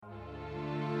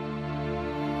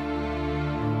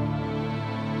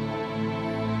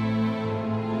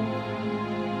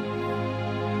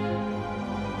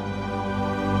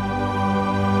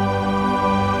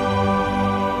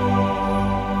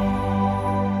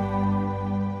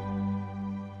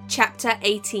Chapter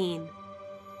 18.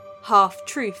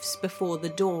 Half-Truths Before the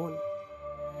Dawn.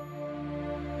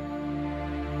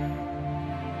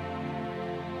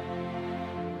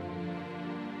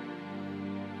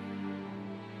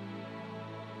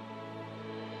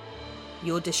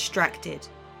 You're distracted.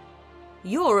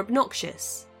 You're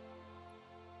obnoxious.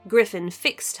 Griffin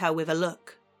fixed her with a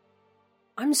look.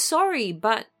 I'm sorry,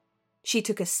 but... She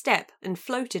took a step and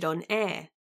floated on air.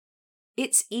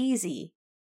 It's easy.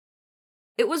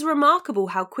 It was remarkable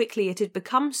how quickly it had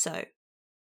become so.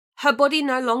 Her body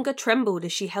no longer trembled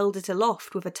as she held it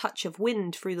aloft with a touch of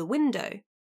wind through the window,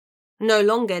 no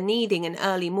longer needing an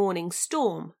early morning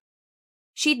storm.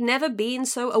 She'd never been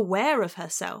so aware of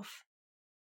herself.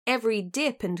 Every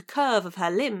dip and curve of her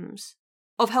limbs,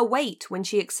 of her weight when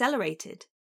she accelerated,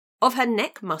 of her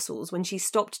neck muscles when she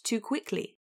stopped too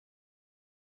quickly.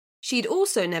 She'd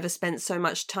also never spent so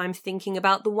much time thinking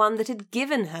about the one that had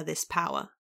given her this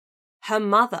power. Her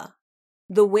mother,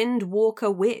 the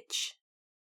Windwalker Witch.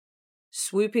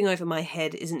 Swooping over my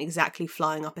head isn't exactly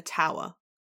flying up a tower.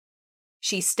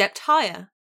 She stepped higher,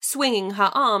 swinging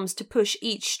her arms to push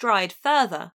each stride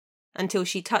further until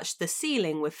she touched the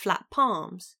ceiling with flat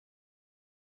palms.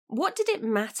 What did it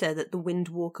matter that the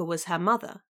Windwalker was her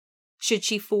mother? Should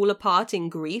she fall apart in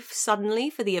grief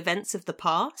suddenly for the events of the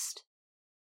past?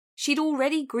 She'd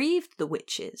already grieved the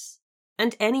witches,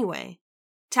 and anyway,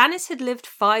 Tanis had lived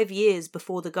 5 years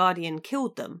before the Guardian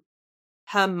killed them.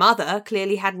 Her mother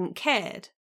clearly hadn't cared.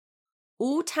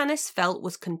 All Tanis felt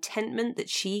was contentment that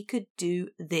she could do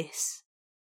this.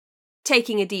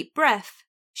 Taking a deep breath,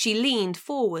 she leaned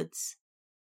forwards.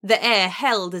 The air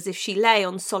held as if she lay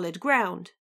on solid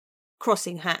ground.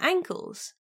 Crossing her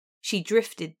ankles, she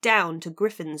drifted down to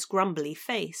Griffin's grumbly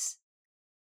face.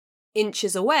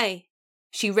 Inches away,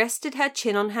 she rested her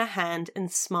chin on her hand and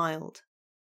smiled.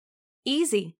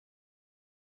 Easy.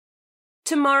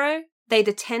 Tomorrow, they'd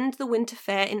attend the winter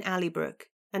fair in Allybrook,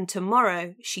 and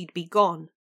tomorrow she'd be gone.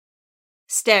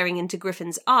 Staring into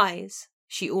Griffin's eyes,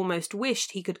 she almost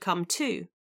wished he could come too.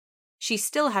 She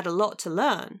still had a lot to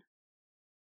learn.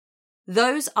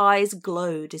 Those eyes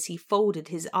glowed as he folded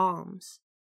his arms.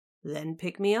 Then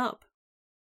pick me up.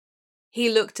 He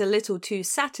looked a little too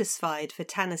satisfied for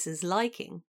Tanis's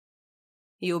liking.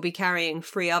 You'll be carrying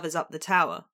 3 others up the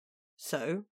tower,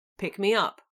 so pick me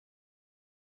up.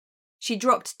 She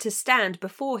dropped to stand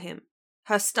before him,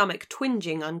 her stomach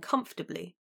twinging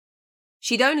uncomfortably.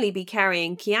 She'd only be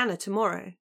carrying Kiana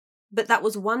tomorrow, but that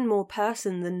was one more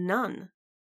person than none.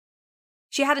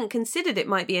 She hadn't considered it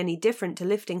might be any different to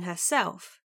lifting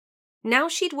herself. Now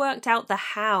she'd worked out the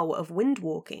how of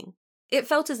windwalking. It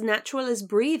felt as natural as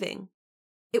breathing.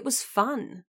 It was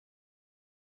fun.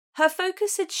 Her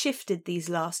focus had shifted these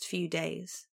last few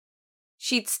days.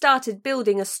 She'd started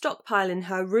building a stockpile in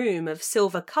her room of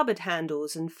silver cupboard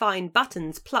handles and fine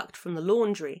buttons plucked from the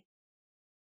laundry.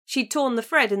 She'd torn the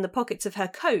thread in the pockets of her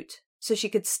coat so she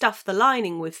could stuff the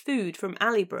lining with food from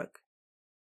Allybrook.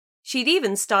 She'd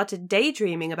even started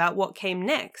daydreaming about what came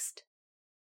next.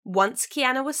 Once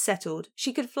Kiana was settled,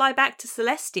 she could fly back to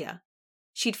Celestia.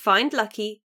 She'd find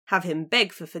Lucky, have him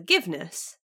beg for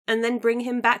forgiveness, and then bring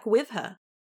him back with her.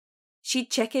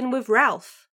 She'd check in with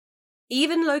Ralph.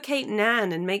 Even locate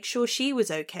Nan and make sure she was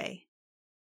okay.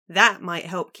 That might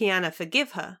help Kiana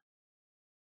forgive her.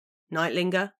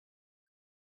 Nightlinger.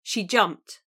 She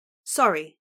jumped.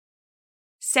 Sorry.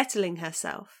 Settling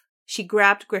herself, she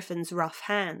grabbed Griffin's rough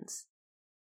hands.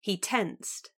 He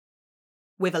tensed.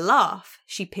 With a laugh,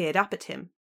 she peered up at him.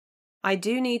 I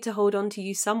do need to hold on to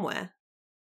you somewhere.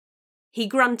 He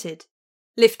grunted,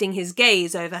 lifting his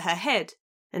gaze over her head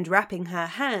and wrapping her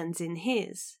hands in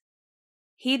his.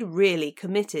 He'd really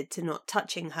committed to not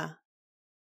touching her.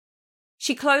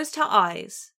 She closed her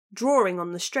eyes, drawing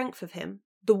on the strength of him,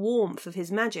 the warmth of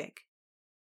his magic.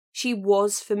 She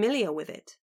was familiar with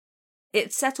it.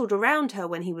 It settled around her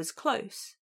when he was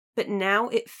close, but now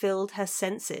it filled her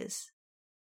senses.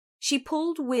 She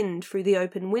pulled wind through the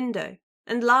open window,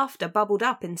 and laughter bubbled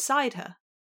up inside her.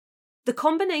 The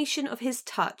combination of his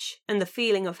touch and the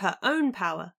feeling of her own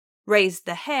power raised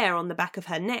the hair on the back of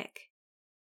her neck.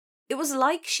 It was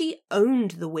like she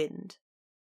owned the wind,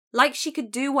 like she could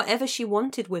do whatever she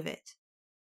wanted with it.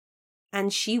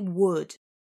 And she would.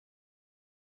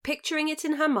 Picturing it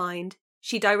in her mind,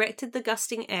 she directed the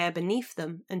gusting air beneath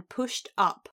them and pushed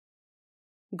up.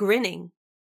 Grinning,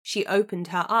 she opened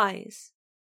her eyes.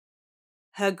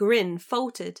 Her grin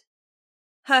faltered.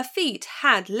 Her feet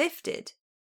had lifted,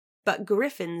 but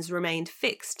Griffin's remained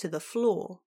fixed to the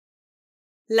floor.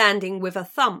 Landing with a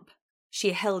thump,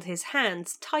 she held his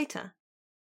hands tighter.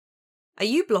 Are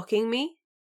you blocking me?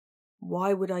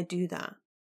 Why would I do that?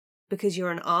 Because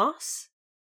you're an arse?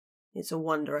 It's a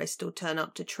wonder I still turn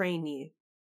up to train you.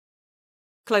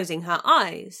 Closing her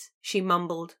eyes, she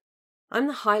mumbled, I'm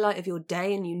the highlight of your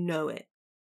day and you know it.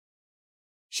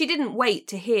 She didn't wait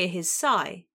to hear his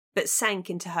sigh, but sank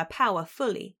into her power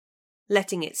fully,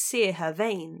 letting it sear her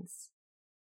veins.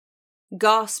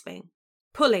 Gasping,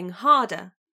 pulling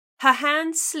harder, her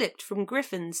hands slipped from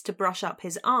Griffin's to brush up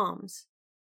his arms.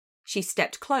 She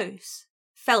stepped close,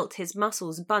 felt his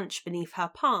muscles bunch beneath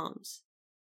her palms,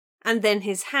 and then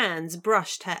his hands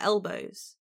brushed her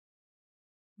elbows.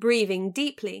 Breathing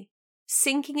deeply,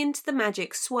 sinking into the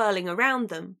magic swirling around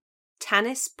them,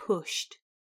 Tanis pushed.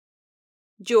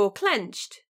 Jaw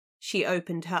clenched, she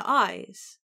opened her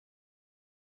eyes.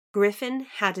 Griffin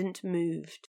hadn't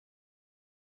moved.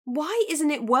 Why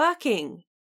isn't it working?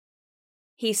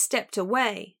 He stepped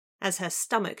away as her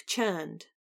stomach churned.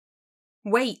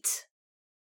 Wait!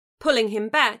 Pulling him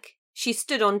back, she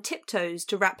stood on tiptoes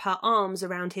to wrap her arms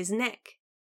around his neck,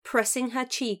 pressing her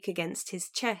cheek against his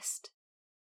chest.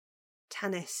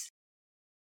 Tanis.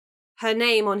 Her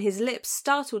name on his lips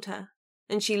startled her,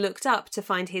 and she looked up to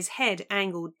find his head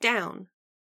angled down.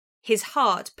 His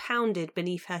heart pounded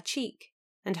beneath her cheek,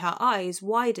 and her eyes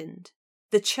widened,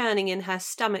 the churning in her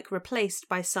stomach replaced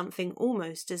by something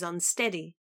almost as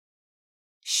unsteady.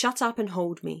 Shut up and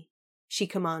hold me, she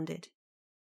commanded.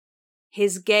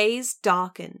 His gaze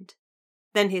darkened,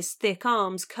 then his thick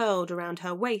arms curled around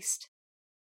her waist.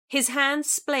 His hands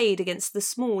splayed against the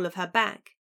small of her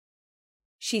back.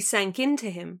 She sank into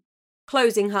him,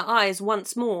 closing her eyes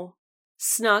once more,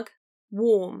 snug,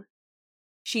 warm.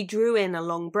 She drew in a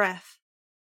long breath.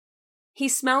 He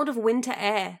smelled of winter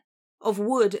air, of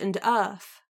wood and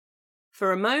earth.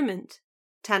 For a moment,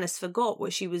 Tanis forgot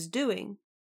what she was doing.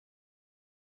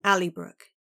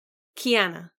 Allybrook.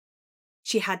 Kiana.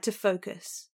 She had to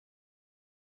focus.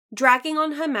 Dragging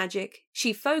on her magic,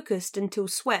 she focused until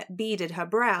sweat beaded her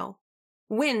brow.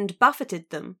 Wind buffeted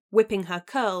them, whipping her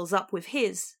curls up with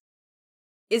his.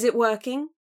 Is it working?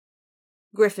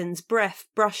 Griffin's breath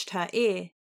brushed her ear.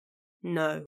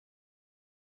 No.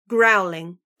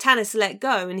 Growling, Tanis let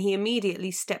go and he immediately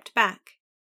stepped back.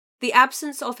 The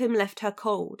absence of him left her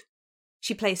cold.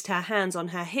 She placed her hands on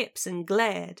her hips and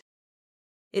glared.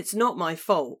 It's not my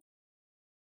fault.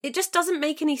 It just doesn't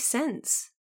make any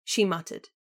sense, she muttered,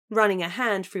 running a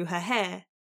hand through her hair.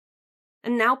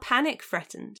 And now panic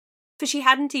threatened, for she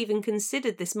hadn't even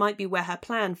considered this might be where her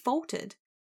plan faltered.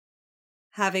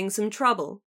 Having some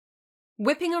trouble?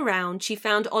 Whipping around, she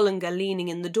found Ollinger leaning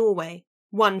in the doorway,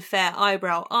 one fair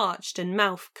eyebrow arched and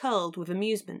mouth curled with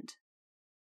amusement.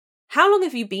 How long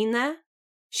have you been there?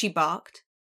 She barked.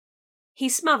 He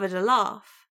smothered a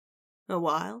laugh. A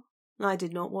while. I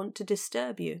did not want to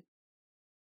disturb you.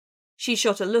 She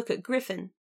shot a look at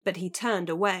Griffin, but he turned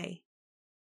away.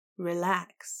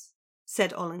 Relax,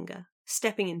 said Ollinger,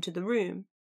 stepping into the room.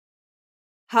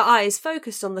 Her eyes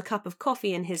focused on the cup of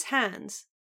coffee in his hands,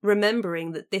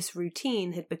 remembering that this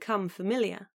routine had become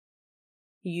familiar.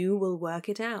 You will work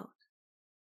it out.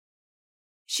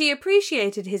 She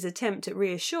appreciated his attempt at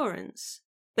reassurance,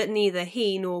 but neither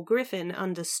he nor Griffin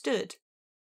understood.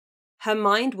 Her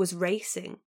mind was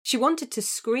racing. She wanted to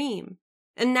scream,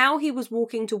 and now he was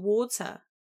walking towards her.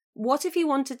 What if he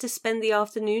wanted to spend the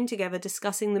afternoon together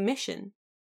discussing the mission?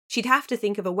 She'd have to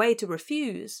think of a way to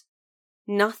refuse.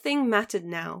 Nothing mattered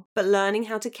now but learning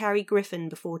how to carry Griffin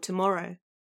before tomorrow.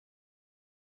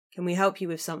 Can we help you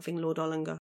with something, Lord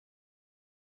Ollinger?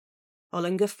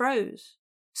 Ollinger froze,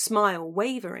 smile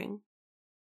wavering.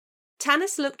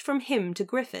 Tanis looked from him to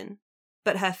Griffin,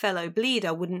 but her fellow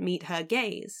bleeder wouldn't meet her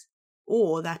gaze,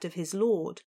 or that of his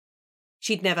lord.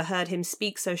 She'd never heard him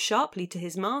speak so sharply to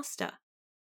his master.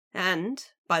 And,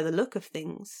 by the look of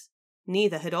things,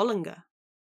 neither had Ollinger.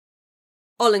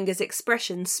 Ollinger's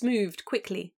expression smoothed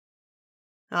quickly.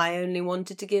 I only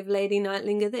wanted to give Lady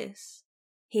Nightlinger this.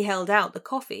 He held out the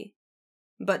coffee.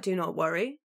 But do not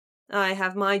worry. I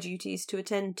have my duties to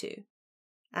attend to,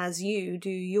 as you do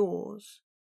yours.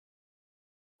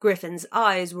 Griffin's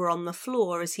eyes were on the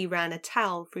floor as he ran a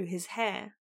towel through his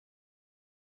hair.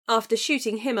 After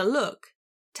shooting him a look,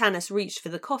 Tanis reached for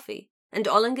the coffee, and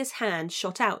Ollinger's hand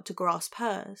shot out to grasp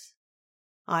hers.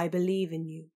 I believe in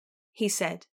you, he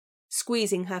said,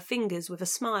 squeezing her fingers with a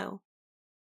smile.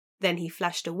 Then he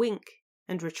flashed a wink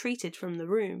and retreated from the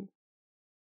room.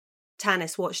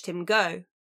 Tanis watched him go,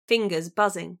 fingers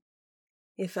buzzing.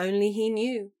 If only he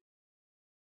knew.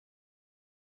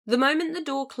 The moment the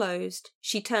door closed,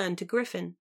 she turned to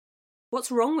Griffin.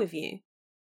 What's wrong with you?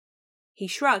 He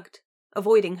shrugged,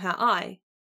 avoiding her eye.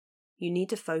 You need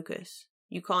to focus.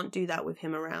 You can't do that with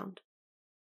him around.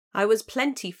 I was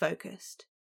plenty focused.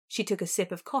 She took a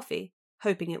sip of coffee,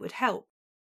 hoping it would help.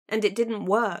 And it didn't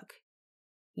work.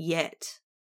 Yet.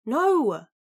 No!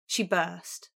 She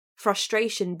burst,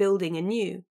 frustration building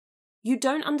anew. You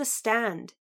don't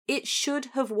understand. It should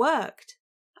have worked.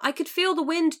 I could feel the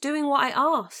wind doing what I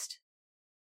asked.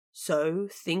 So,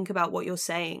 think about what you're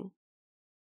saying.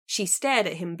 She stared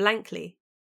at him blankly.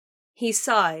 He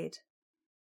sighed.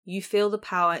 You feel the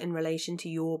power in relation to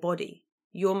your body.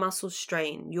 Your muscles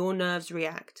strain, your nerves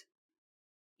react.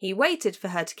 He waited for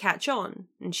her to catch on,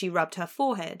 and she rubbed her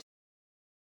forehead.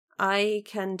 I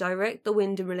can direct the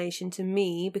wind in relation to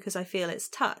me because I feel its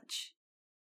touch.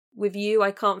 With you,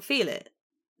 I can't feel it,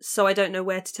 so I don't know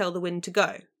where to tell the wind to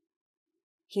go.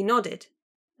 He nodded.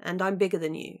 And I'm bigger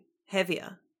than you,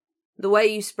 heavier. The way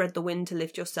you spread the wind to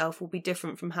lift yourself will be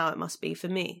different from how it must be for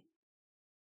me.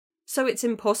 So it's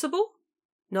impossible?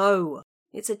 No,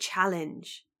 it's a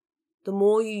challenge. The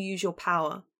more you use your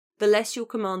power, the less you'll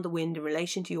command the wind in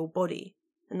relation to your body,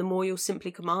 and the more you'll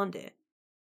simply command it.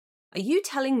 Are you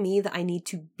telling me that I need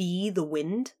to be the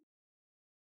wind?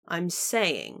 I'm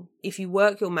saying, if you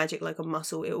work your magic like a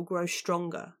muscle, it will grow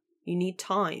stronger. You need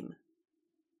time.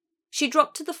 She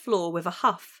dropped to the floor with a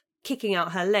huff, kicking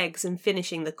out her legs and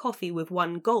finishing the coffee with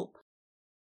one gulp.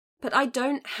 But I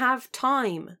don't have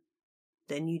time.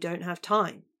 Then you don't have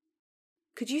time.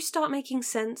 Could you start making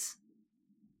sense?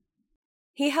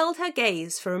 He held her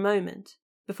gaze for a moment,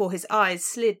 before his eyes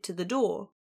slid to the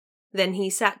door. Then he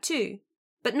sat too,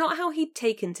 but not how he'd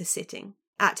taken to sitting,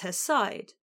 at her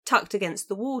side, tucked against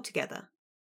the wall together.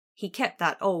 He kept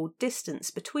that old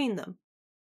distance between them.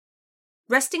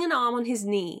 Resting an arm on his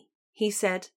knee, he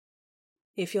said,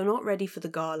 If you're not ready for the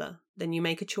gala, then you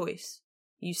make a choice.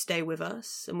 You stay with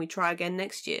us, and we try again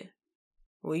next year.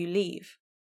 Or you leave.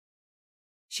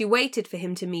 She waited for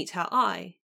him to meet her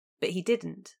eye, but he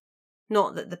didn't.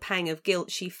 Not that the pang of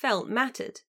guilt she felt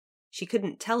mattered. She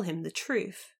couldn't tell him the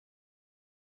truth.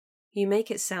 You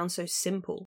make it sound so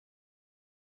simple.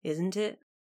 Isn't it?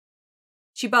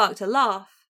 She barked a laugh,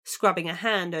 scrubbing a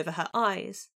hand over her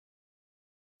eyes.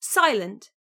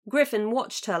 Silent, Griffin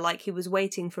watched her like he was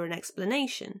waiting for an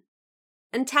explanation,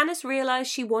 and Tanis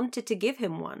realized she wanted to give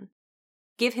him one.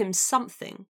 Give him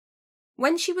something.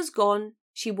 When she was gone,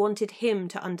 she wanted him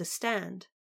to understand.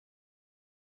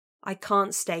 I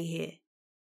can't stay here.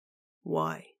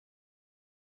 Why?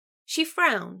 She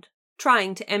frowned,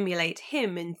 trying to emulate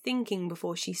him in thinking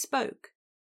before she spoke.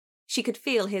 She could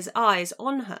feel his eyes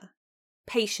on her,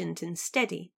 patient and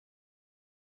steady.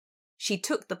 She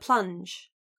took the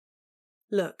plunge.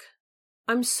 Look,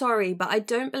 I'm sorry, but I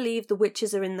don't believe the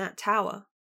witches are in that tower.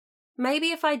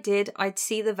 Maybe if I did, I'd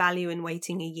see the value in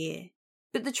waiting a year.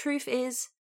 But the truth is,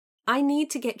 I need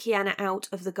to get Kiana out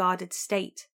of the guarded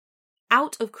state.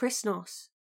 Out of Kristnos.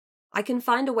 I can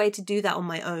find a way to do that on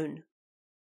my own.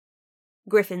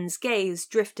 Griffin's gaze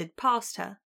drifted past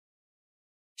her.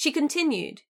 She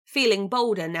continued, feeling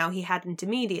bolder now he hadn't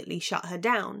immediately shut her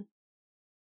down.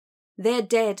 They're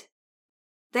dead.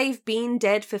 They've been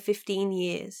dead for 15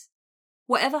 years.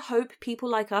 Whatever hope people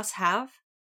like us have,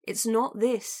 it's not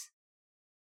this.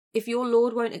 If your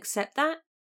lord won't accept that,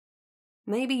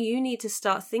 maybe you need to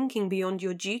start thinking beyond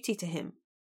your duty to him.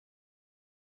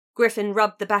 Griffin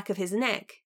rubbed the back of his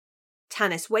neck.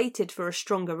 Tanis waited for a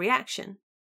stronger reaction,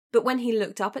 but when he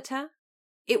looked up at her,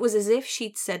 it was as if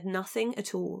she'd said nothing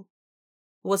at all.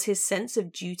 Was his sense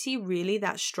of duty really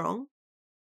that strong?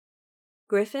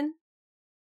 Griffin?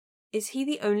 Is he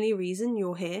the only reason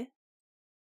you're here?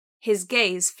 His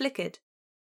gaze flickered.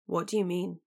 What do you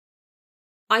mean?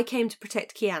 I came to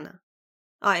protect Kiana.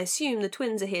 I assume the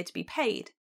twins are here to be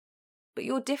paid. But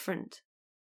you're different.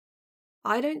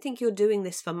 I don't think you're doing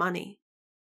this for money.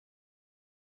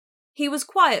 He was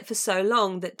quiet for so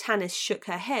long that Tanis shook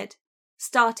her head,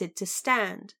 started to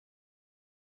stand.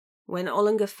 When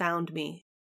Ollinger found me,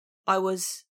 I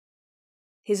was...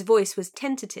 His voice was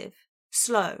tentative,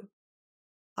 slow.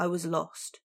 I was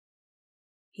lost.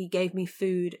 He gave me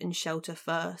food and shelter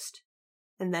first,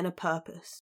 and then a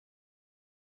purpose.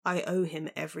 I owe him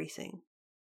everything.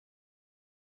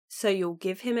 So you'll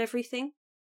give him everything?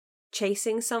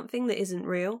 Chasing something that isn't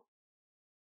real?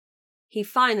 He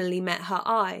finally met her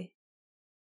eye.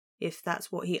 If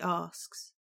that's what he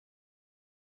asks.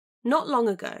 Not long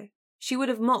ago, she would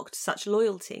have mocked such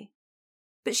loyalty,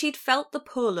 but she'd felt the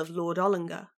pull of Lord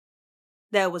Ollinger.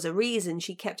 There was a reason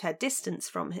she kept her distance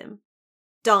from him,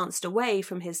 danced away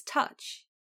from his touch.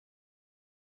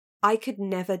 I could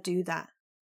never do that,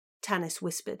 Tanis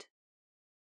whispered.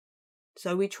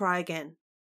 So we try again,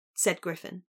 said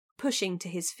Griffin, pushing to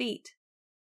his feet.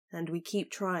 And we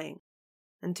keep trying,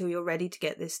 until you're ready to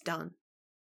get this done.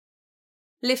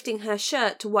 Lifting her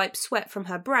shirt to wipe sweat from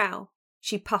her brow,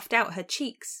 she puffed out her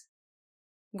cheeks.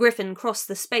 Griffin crossed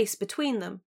the space between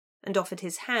them, and offered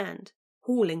his hand,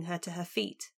 hauling her to her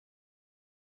feet.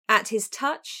 At his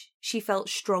touch, she felt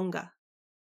stronger.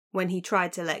 When he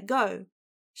tried to let go,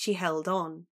 she held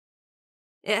on.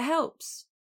 "It helps,"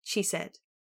 she said.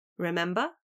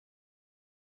 "Remember?"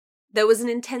 There was an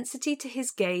intensity to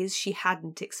his gaze she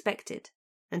hadn't expected,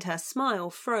 and her smile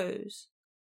froze.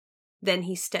 Then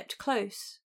he stepped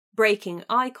close, breaking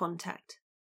eye contact,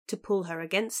 to pull her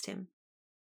against him.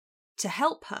 To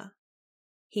help her,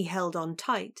 he held on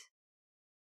tight.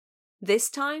 This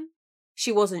time,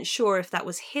 she wasn't sure if that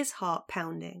was his heart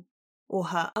pounding or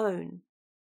her own.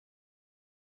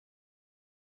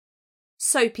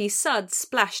 Soapy suds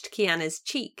splashed Kiana's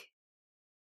cheek.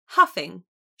 Huffing,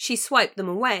 she swiped them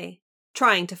away,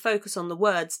 trying to focus on the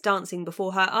words dancing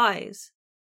before her eyes.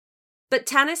 But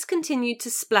Tanis continued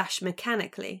to splash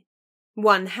mechanically,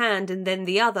 one hand and then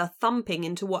the other thumping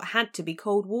into what had to be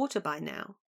cold water by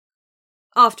now.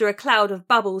 After a cloud of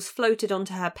bubbles floated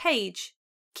onto her page,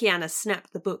 Kiana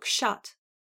snapped the book shut.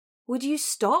 "Would you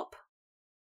stop?"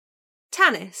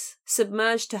 Tanis,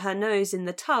 submerged to her nose in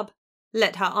the tub,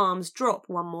 let her arms drop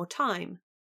one more time.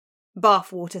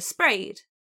 Bath water sprayed,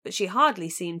 but she hardly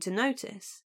seemed to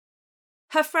notice.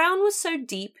 Her frown was so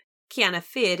deep, Kiana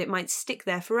feared it might stick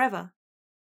there forever.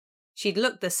 She'd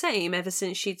looked the same ever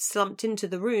since she'd slumped into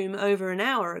the room over an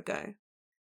hour ago.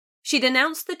 She'd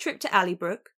announced the trip to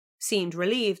Allybrook, seemed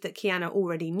relieved that Kiana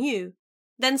already knew,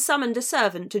 then summoned a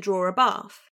servant to draw a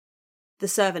bath. The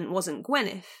servant wasn't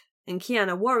Gwyneth, and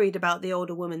Kiana worried about the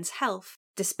older woman's health,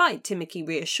 despite Timothy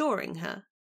reassuring her.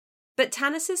 But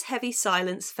Tanis's heavy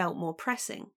silence felt more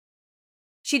pressing.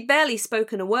 She'd barely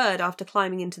spoken a word after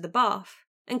climbing into the bath,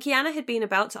 and Kiana had been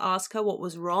about to ask her what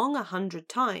was wrong 100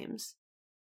 times.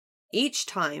 Each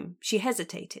time she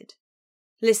hesitated,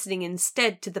 listening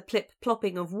instead to the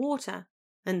plip-plopping of water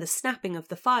and the snapping of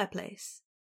the fireplace.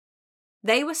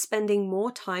 They were spending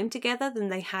more time together than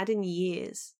they had in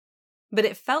years, but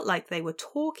it felt like they were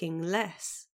talking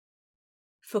less.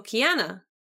 For Kiana,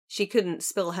 she couldn't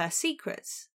spill her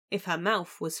secrets if her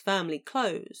mouth was firmly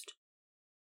closed.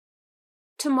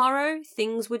 Tomorrow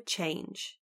things would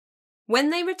change.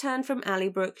 When they returned from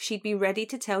Allybrook, she'd be ready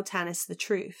to tell Tanis the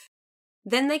truth.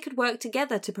 Then they could work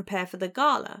together to prepare for the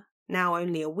gala, now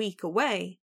only a week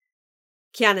away.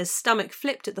 Kiana's stomach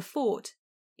flipped at the thought,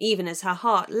 even as her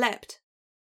heart leapt.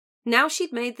 Now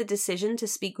she'd made the decision to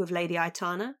speak with Lady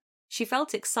Aitana, she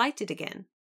felt excited again.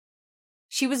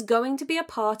 She was going to be a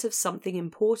part of something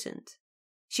important.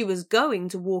 She was going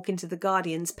to walk into the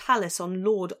Guardian's palace on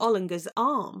Lord Ollinger's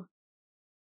arm.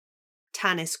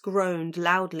 Tanis groaned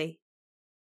loudly.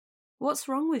 "What's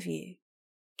wrong with you?"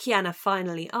 Kiana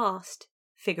finally asked,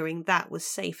 figuring that was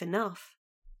safe enough.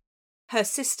 Her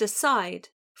sister sighed,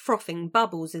 frothing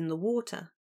bubbles in the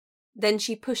water. Then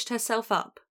she pushed herself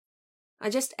up. "I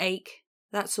just ache,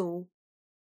 that's all."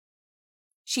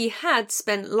 She had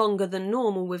spent longer than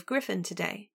normal with Griffin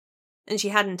today, and she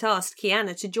hadn't asked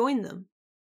Kiana to join them.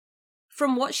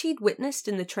 From what she'd witnessed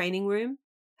in the training room,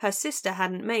 her sister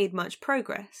hadn't made much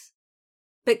progress.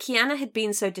 But Kiana had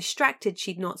been so distracted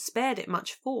she'd not spared it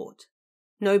much thought.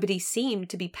 Nobody seemed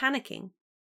to be panicking.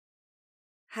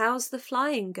 "How's the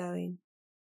flying going?"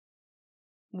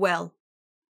 "Well."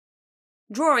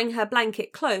 Drawing her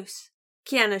blanket close,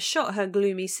 Kiana shot her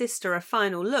gloomy sister a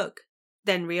final look,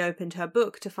 then reopened her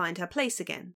book to find her place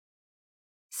again.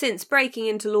 Since breaking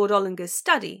into Lord Ollinger's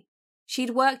study,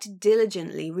 she'd worked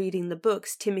diligently reading the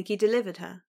books Timothy delivered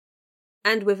her.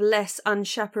 And with less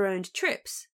unchaperoned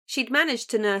trips, she'd managed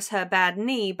to nurse her bad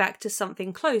knee back to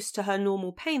something close to her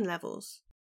normal pain levels.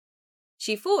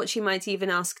 She thought she might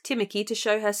even ask Timothy to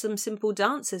show her some simple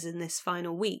dances in this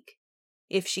final week,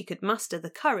 if she could muster the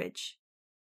courage.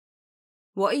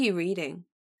 "What are you reading?"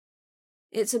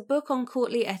 "It's a book on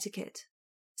courtly etiquette,"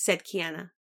 said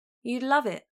Kiana. "You'd love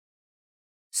it."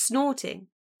 Snorting,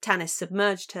 Tanis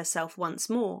submerged herself once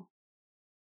more.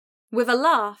 With a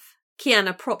laugh,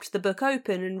 Kiana propped the book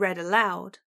open and read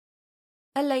aloud.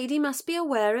 "A lady must be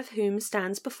aware of whom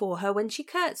stands before her when she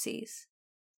curtsies.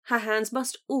 Her hands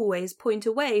must always point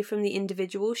away from the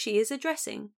individual she is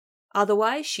addressing,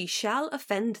 otherwise she shall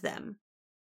offend them.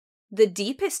 The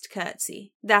deepest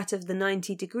curtsy, that of the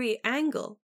 90-degree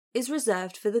angle, is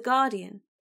reserved for the Guardian.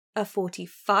 A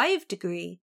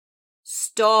 45-degree...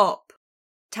 "Stop!"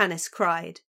 Tanis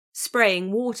cried,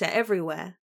 spraying water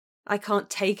everywhere. "I can't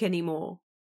take any more."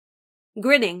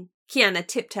 Grinning, Kiana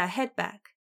tipped her head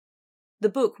back. The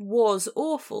book was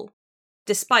awful.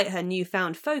 Despite her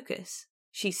newfound focus,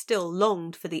 she still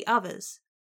longed for the others.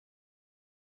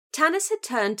 Tanis had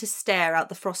turned to stare out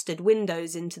the frosted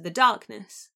windows into the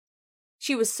darkness.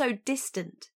 She was so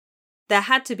distant. There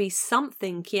had to be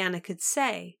something Kiana could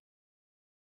say.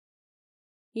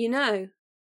 You know,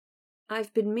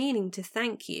 I've been meaning to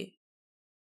thank you.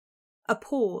 A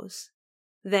pause.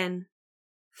 Then,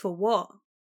 for what?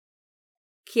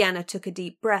 Kiana took a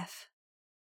deep breath.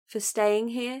 For staying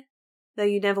here, though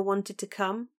you never wanted to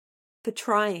come. For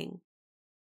trying.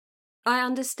 I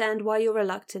understand why you're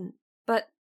reluctant, but...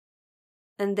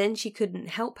 And then she couldn't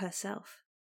help herself.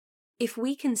 If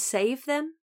we can save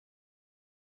them?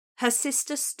 Her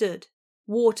sister stood,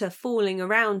 water falling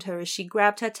around her as she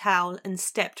grabbed her towel and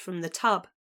stepped from the tub.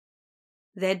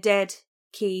 They're dead,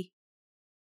 Ki.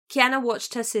 Kiana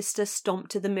watched her sister stomp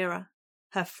to the mirror.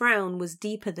 Her frown was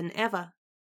deeper than ever.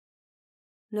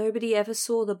 Nobody ever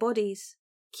saw the bodies,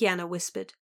 Kiana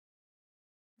whispered.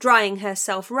 Drying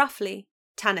herself roughly,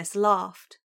 Tanis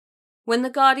laughed. When the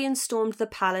Guardians stormed the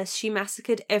palace, she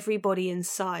massacred everybody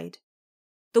inside.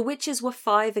 The witches were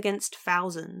 5 against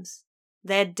thousands.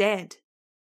 They're dead.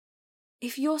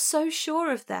 If you're so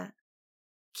sure of that,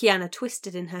 Kiana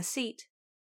twisted in her seat,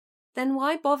 then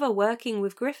why bother working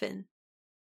with Griffin?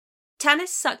 Tanis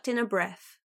sucked in a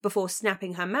breath before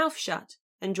snapping her mouth shut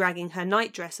and dragging her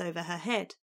nightdress over her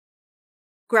head.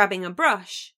 Grabbing a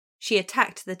brush, she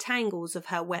attacked the tangles of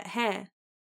her wet hair.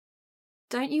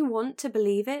 Don't you want to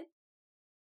believe it?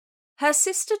 Her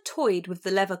sister toyed with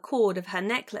the leather cord of her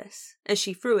necklace as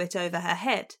she threw it over her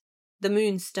head, the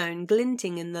moonstone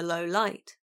glinting in the low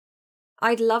light.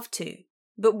 I'd love to,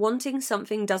 but wanting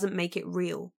something doesn't make it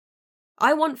real.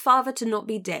 I want father to not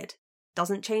be dead.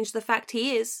 Doesn't change the fact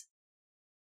he is.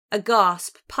 A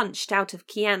gasp punched out of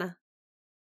Kiana.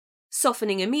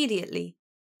 Softening immediately,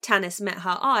 Tanis met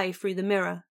her eye through the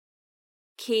mirror.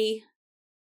 Ki,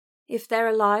 if they're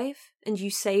alive and you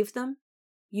save them,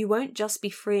 you won't just be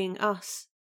freeing us.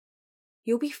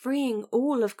 You'll be freeing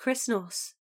all of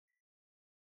Krysnos.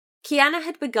 Kiana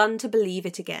had begun to believe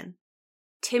it again.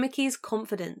 Timoki's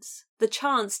confidence, the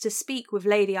chance to speak with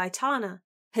Lady Aitana,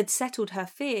 had settled her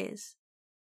fears.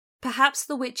 Perhaps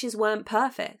the witches weren't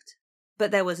perfect,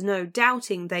 but there was no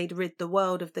doubting they'd rid the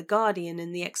world of the Guardian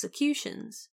in the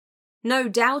executions. No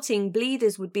doubting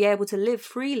bleeders would be able to live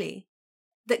freely,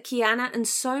 that Kiana and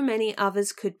so many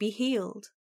others could be healed.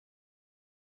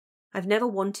 I've never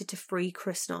wanted to free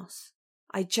Krysnos.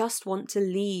 I just want to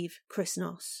leave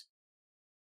Krysnos.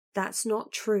 That's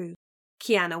not true,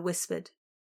 Kiana whispered.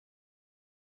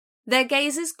 Their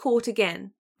gazes caught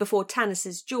again before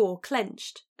Tanis's jaw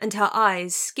clenched and her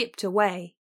eyes skipped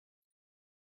away.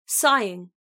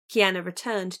 Sighing, Kiana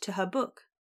returned to her book.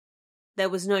 There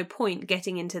was no point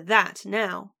getting into that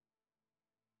now.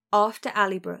 After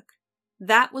Allybrook,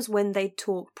 that was when they'd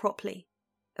talk properly,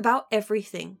 about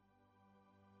everything.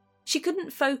 She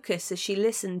couldn't focus as she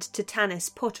listened to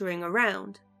Tanis pottering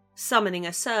around, summoning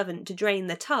a servant to drain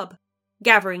the tub,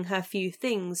 gathering her few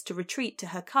things to retreat to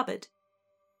her cupboard,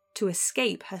 to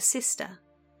escape her sister.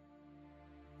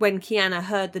 When Kiana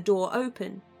heard the door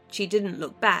open, she didn't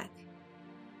look back.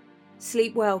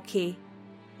 Sleep well, Ki.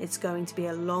 It's going to be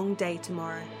a long day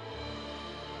tomorrow.